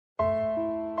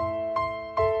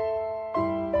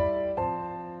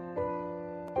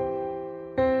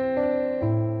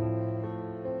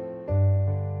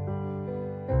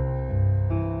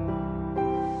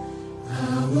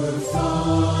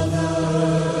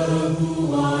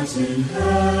in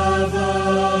heaven,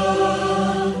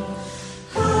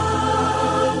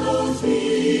 hallowed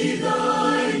be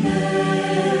thy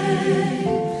name.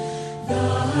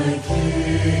 Thy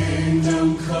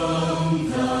kingdom come,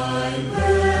 thy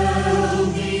will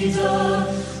be done,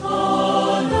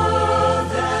 on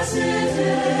earth as it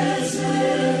is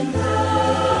in heaven.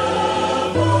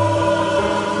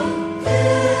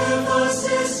 Give us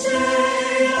this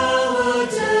day our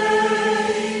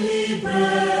daily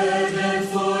bread, and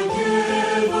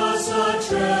forgive us our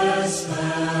trespasses,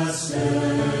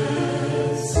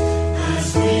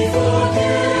 as we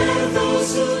forgive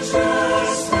those who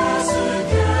trespass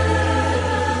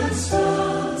against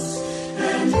us.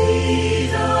 And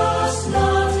lead us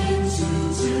not into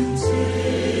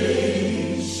temptation,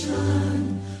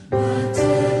 but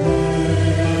deliver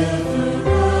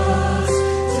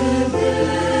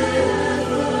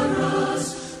us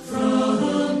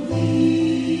from evil.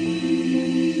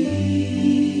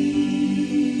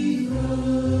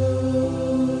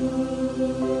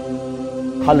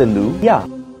 Hallelujah.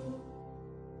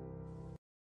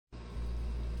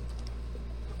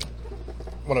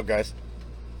 What up, guys?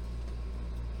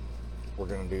 We're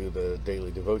going to do the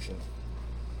daily devotion.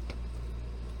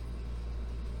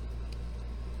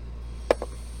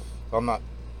 I'm not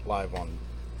live on,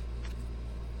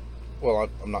 well,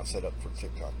 I'm not set up for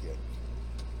TikTok yet.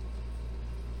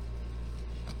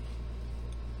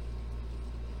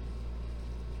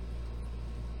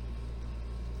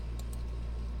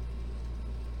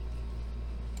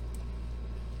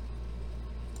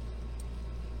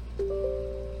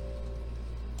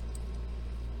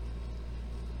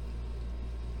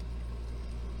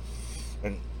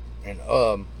 And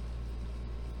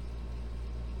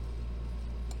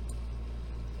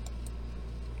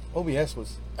OBS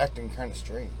was acting kind of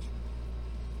strange.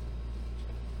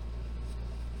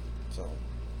 So,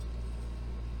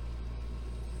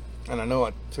 and I know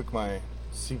I took my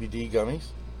CBD gummies.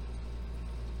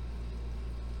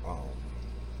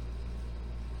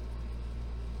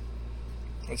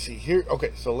 Let's see here.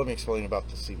 Okay, so let me explain about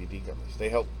the CBD gummies. They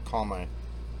help calm my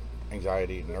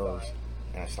anxiety and nerves,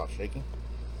 and I stop shaking.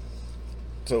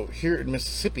 So here in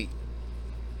Mississippi,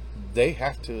 they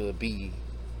have to be,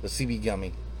 the CBD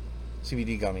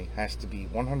gummy has to be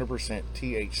 100%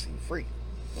 THC free.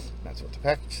 That's what the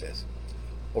package says.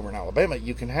 Over in Alabama,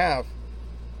 you can have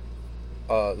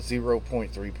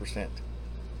 0.3%.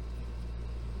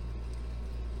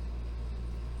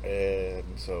 And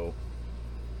so,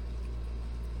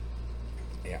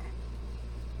 yeah.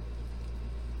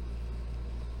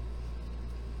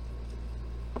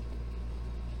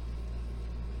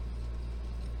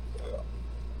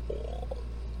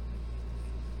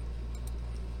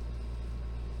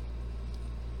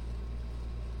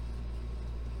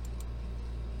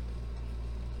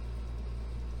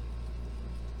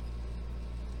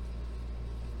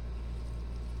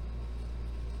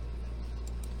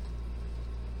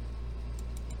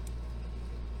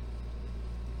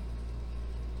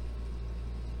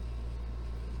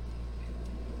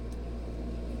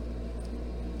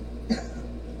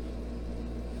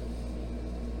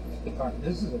 Alright,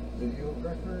 this is a video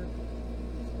record.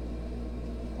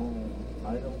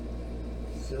 I don't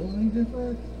feel any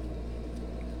different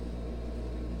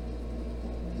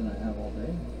than I have all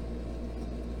day.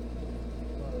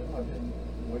 I've been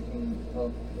waking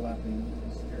up laughing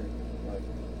hysterically. Like,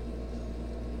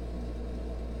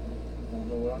 I don't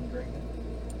know what I'm drinking.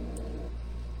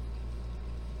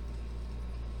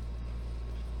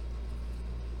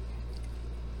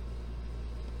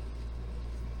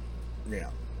 Yeah.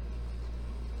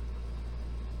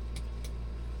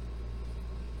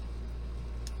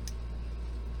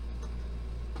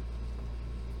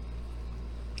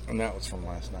 And that was from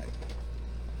last night.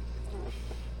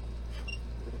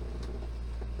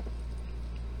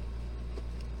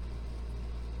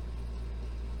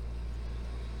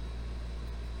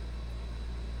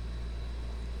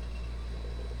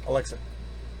 Alexa,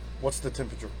 what's the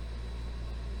temperature?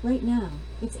 Right now,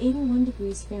 it's 81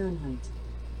 degrees Fahrenheit.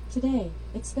 Today,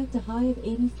 expect a high of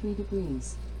 83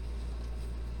 degrees.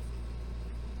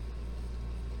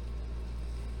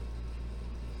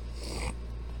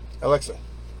 Alexa,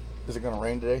 is it going to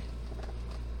rain today?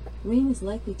 Rain is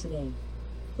likely today.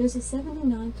 There's a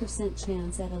 79%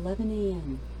 chance at 11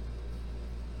 a.m.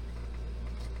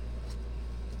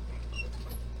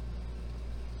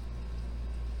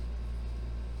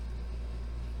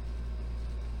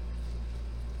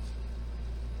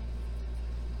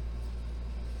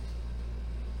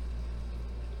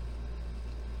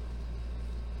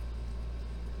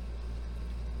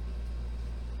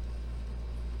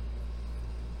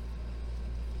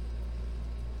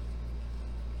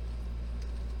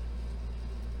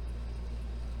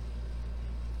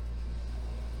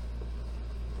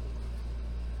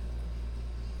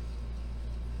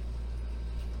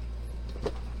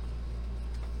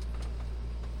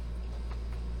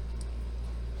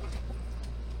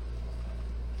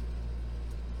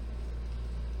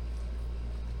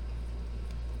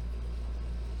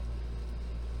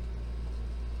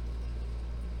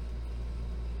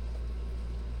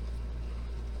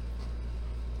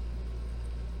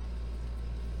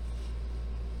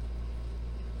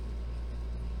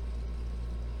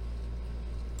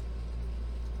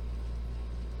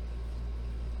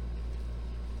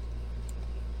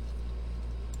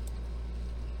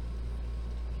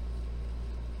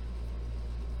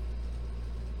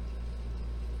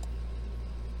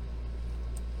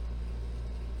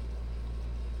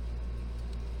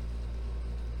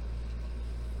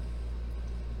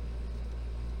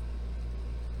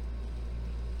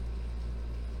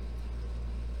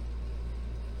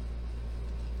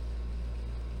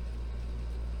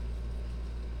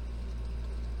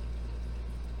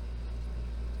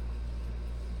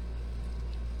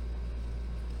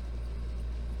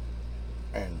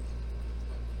 And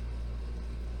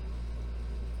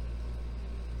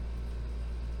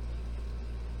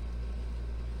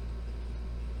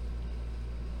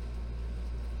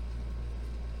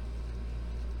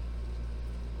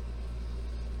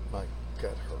my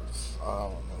gut hurts. I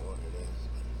don't know what it is.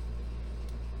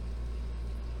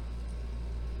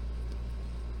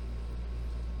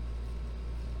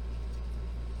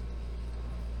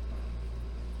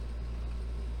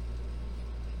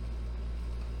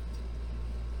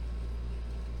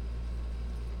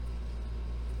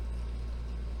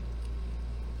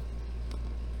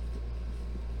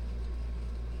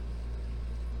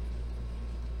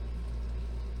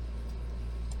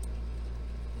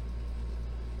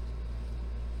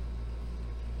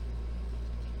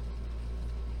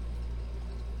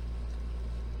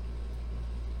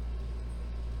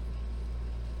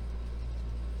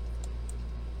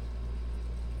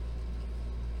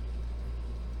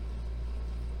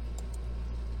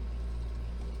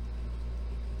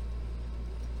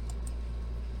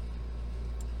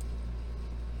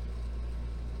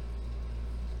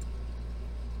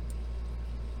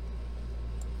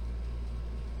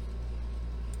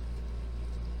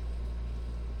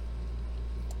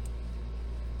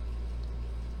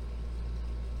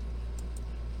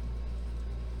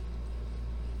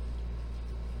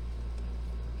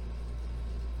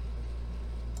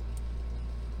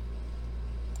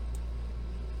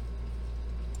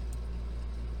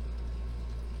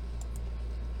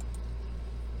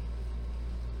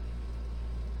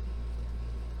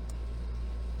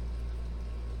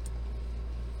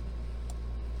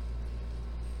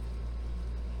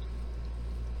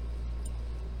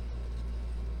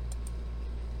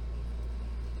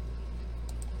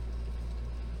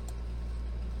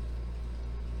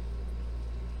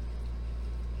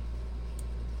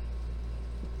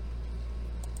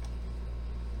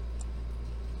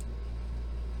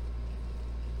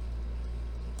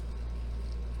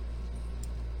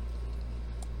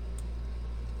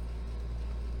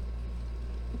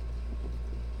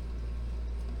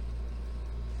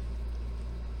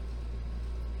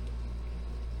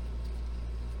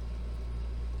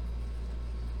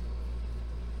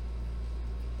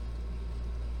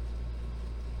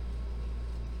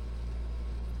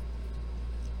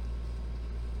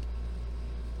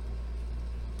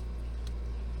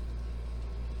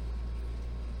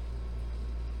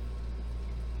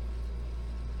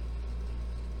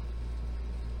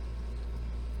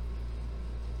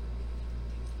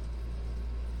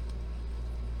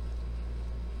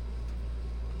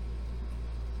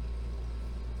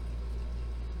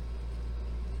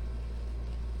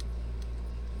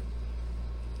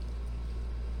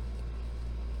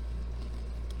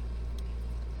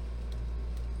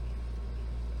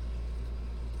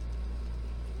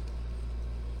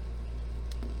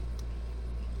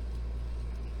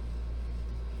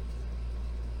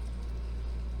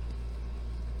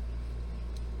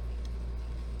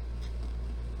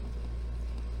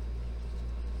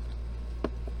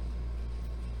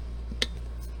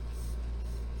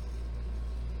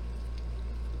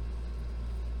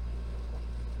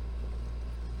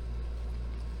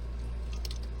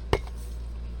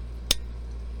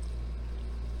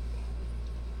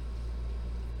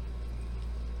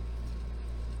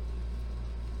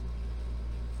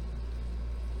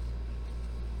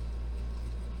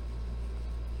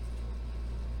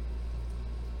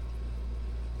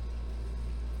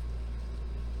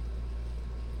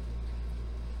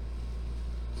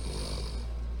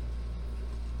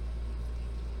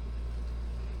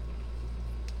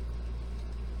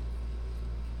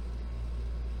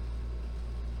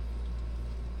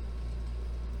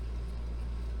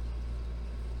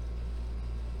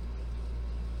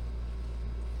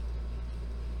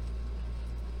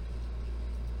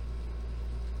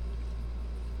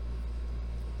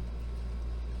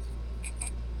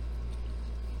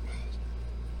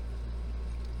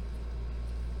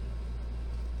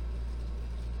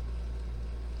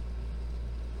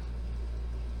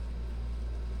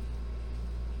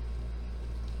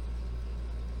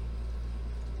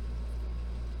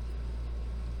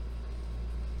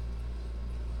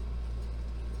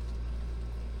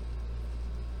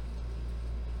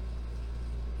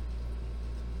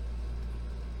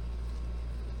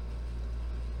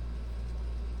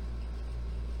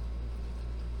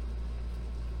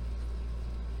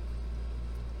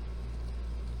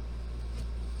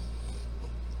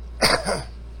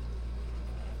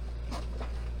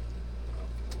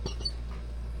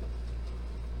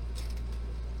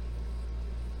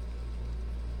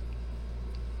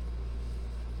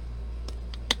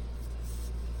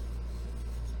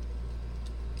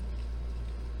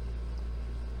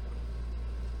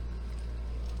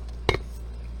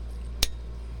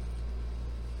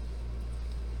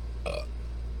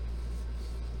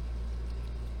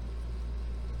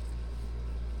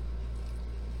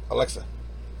 Alexa,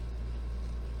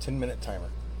 10-minute timer.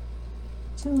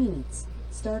 2 minutes,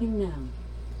 starting now.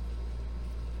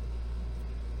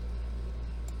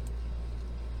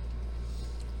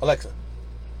 Alexa,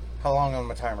 how long on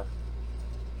my timer?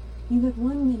 You have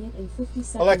 1 minute and 50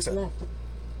 seconds Alexa. left.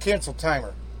 Cancel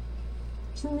timer.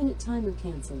 2-minute timer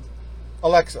canceled.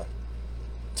 Alexa,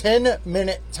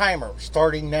 10-minute timer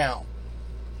starting now.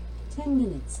 10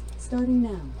 minutes, starting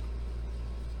now.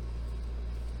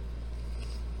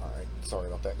 Alright, sorry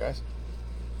about that, guys.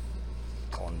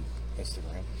 On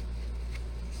Instagram.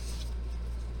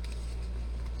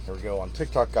 Here we go on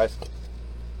TikTok, guys.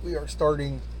 We are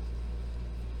starting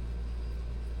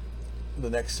the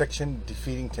next section,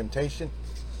 Defeating Temptation.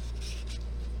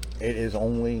 It is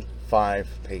only 5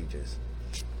 pages.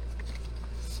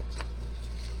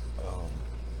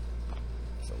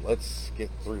 So let's get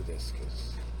through this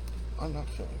because I'm not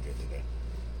feeling good today.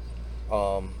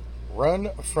 Run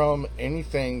from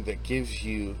anything that gives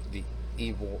you the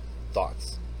evil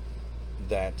thoughts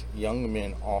that young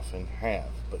men often have,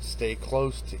 but stay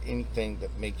close to anything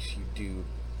that makes you do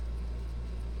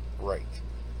right.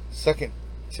 2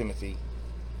 Timothy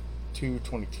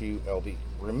 2:22 LB.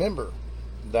 Remember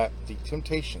that the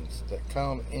temptations that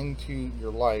come into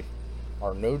your life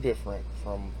are no different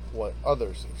from what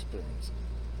others experience,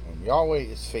 and Yahweh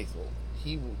is faithful.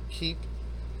 He will keep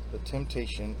the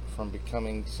temptation from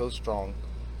becoming so strong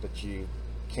that you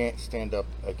can't stand up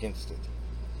against it.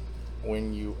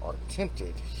 When you are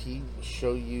tempted, He will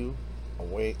show you a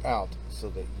way out so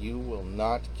that you will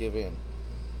not give in.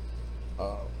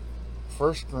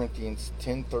 1 Corinthians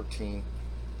 10:13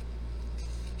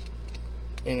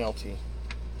 NLT.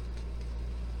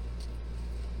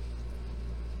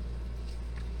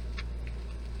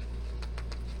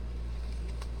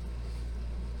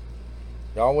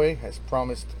 Yahweh has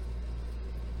promised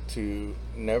to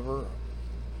never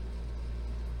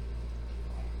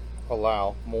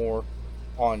allow more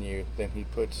on you than He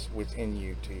puts within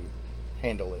you to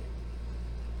handle it.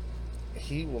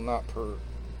 He will not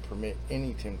permit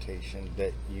any temptation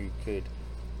that you could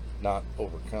not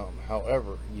overcome.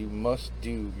 However, you must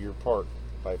do your part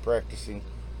by practicing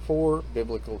 4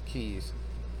 biblical keys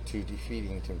to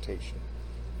defeating temptation.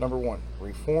 Number 1,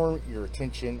 reform your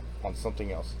attention on something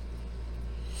else.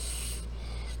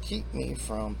 Keep me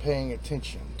from paying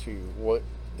attention to what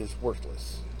is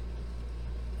worthless.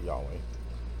 Yahweh.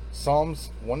 Psalms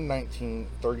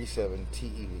 119:37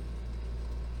 TEV.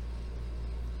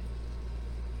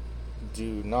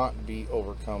 Do not be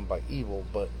overcome by evil,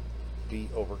 but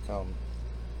overcome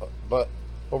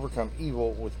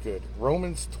evil with good.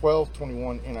 Romans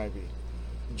 12:21 NIV.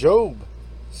 Job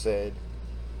said,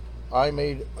 I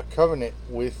made a covenant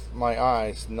with my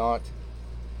eyes not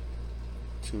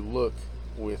to look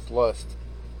with lust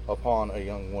upon a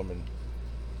young woman.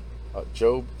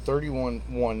 Job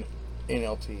 31:1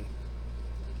 NLT.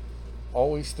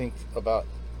 Always think about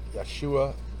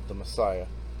Yeshua the Messiah.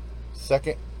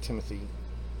 2 Timothy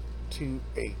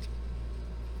 2:8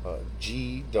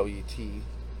 GWT.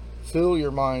 Fill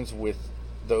your minds with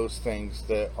those things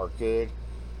that are good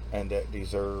and that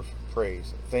deserve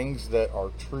praise. Things that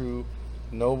are true,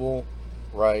 noble,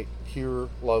 right, pure,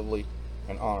 lovely,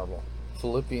 and honorable.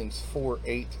 Philippians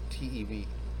 4:8 TEV.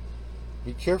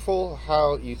 Be careful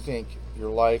how you think.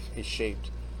 Your life is shaped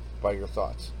by your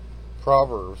thoughts.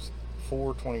 Proverbs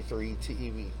 4:23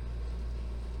 TEV.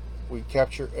 We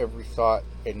capture every thought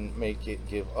and make it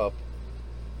give up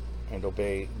and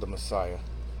obey the Messiah.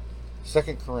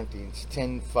 2 Corinthians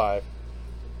 10:5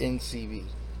 NCV.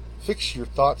 Fix your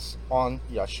thoughts on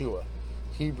Yeshua.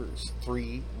 Hebrews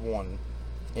 3:1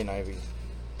 NIV.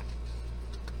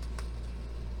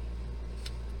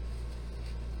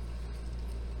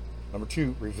 Number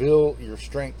 2, reveal your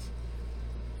strength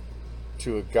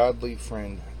to a godly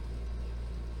friend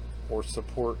or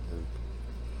support group.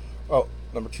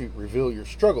 Number 2, reveal your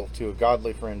struggle to a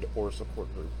godly friend or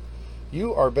support group.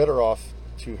 You are better off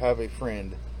to have a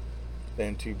friend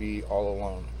than to be all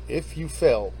alone. If you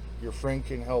fail, your friend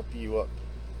can help you up.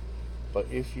 But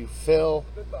if you fail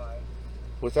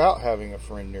without having a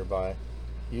friend nearby,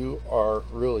 you are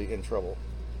really in trouble.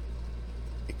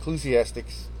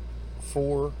 Ecclesiastes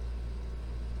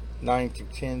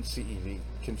 4:9-10 CEV.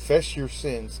 Confess your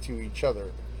sins to each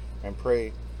other and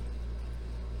pray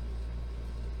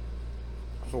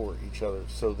for each other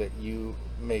so that you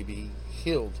may be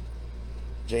healed.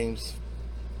 James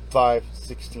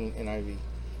 5:16 NIV.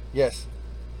 Yes,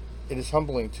 it is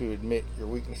humbling to admit your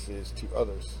weaknesses to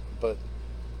others, but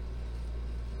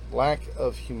lack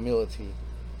of humility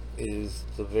is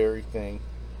the very thing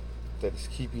that is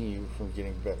keeping you from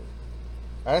getting better.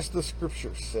 As the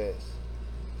scripture says,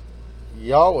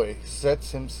 Yahweh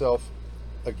sets himself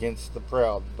against the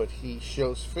proud, but he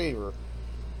shows favor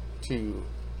to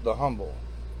the humble.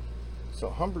 So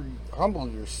humble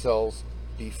yourselves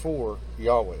before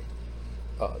Yahweh.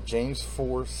 James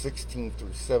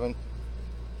 4:16-7,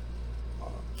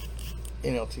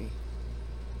 NLT.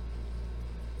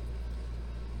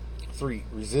 3.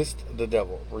 Resist the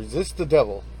devil. Resist the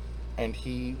devil, and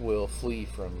he will flee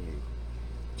from you.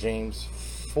 James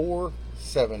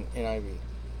 4:7, NIV.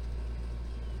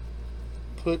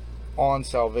 Put on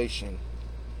salvation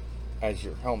as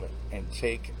your helmet, and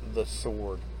take the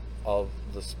sword of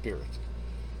the Spirit,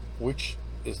 which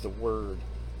is the word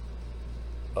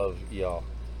of Yahweh.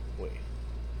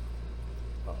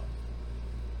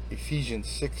 Ephesians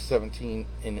 6:17,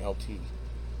 NLT.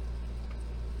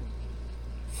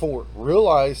 4.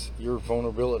 Realize your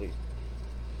vulnerability.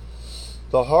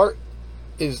 The heart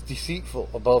is deceitful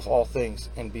above all things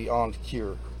and beyond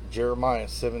cure. Jeremiah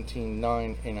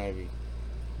 17:9, NIV.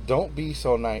 Don't be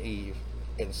so naive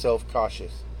and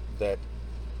self-cautious that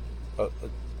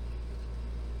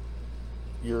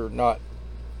you're not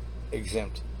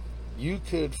exempt. You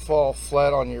could fall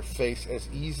flat on your face as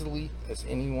easily as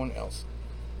anyone else.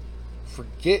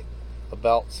 Forget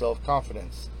about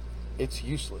self-confidence. It's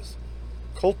useless.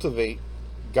 Cultivate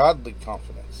godly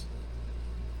confidence.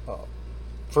 1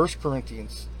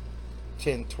 Corinthians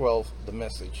 10:12, the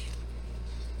Message.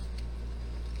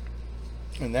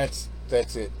 And that's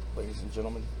it, ladies and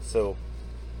gentlemen. So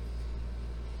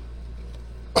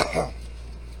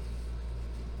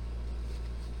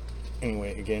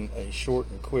anyway, again, a short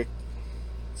and quick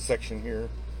section here.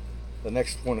 The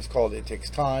next one is called It Takes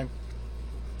Time.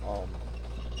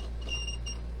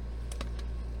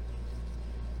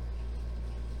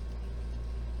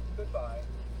 Goodbye.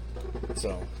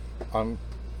 So I'm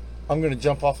going to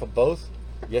jump off of both.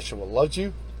 Yeshua loves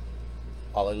you.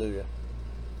 Hallelujah.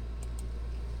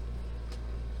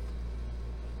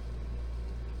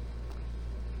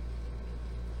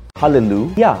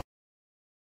 Hallelujah.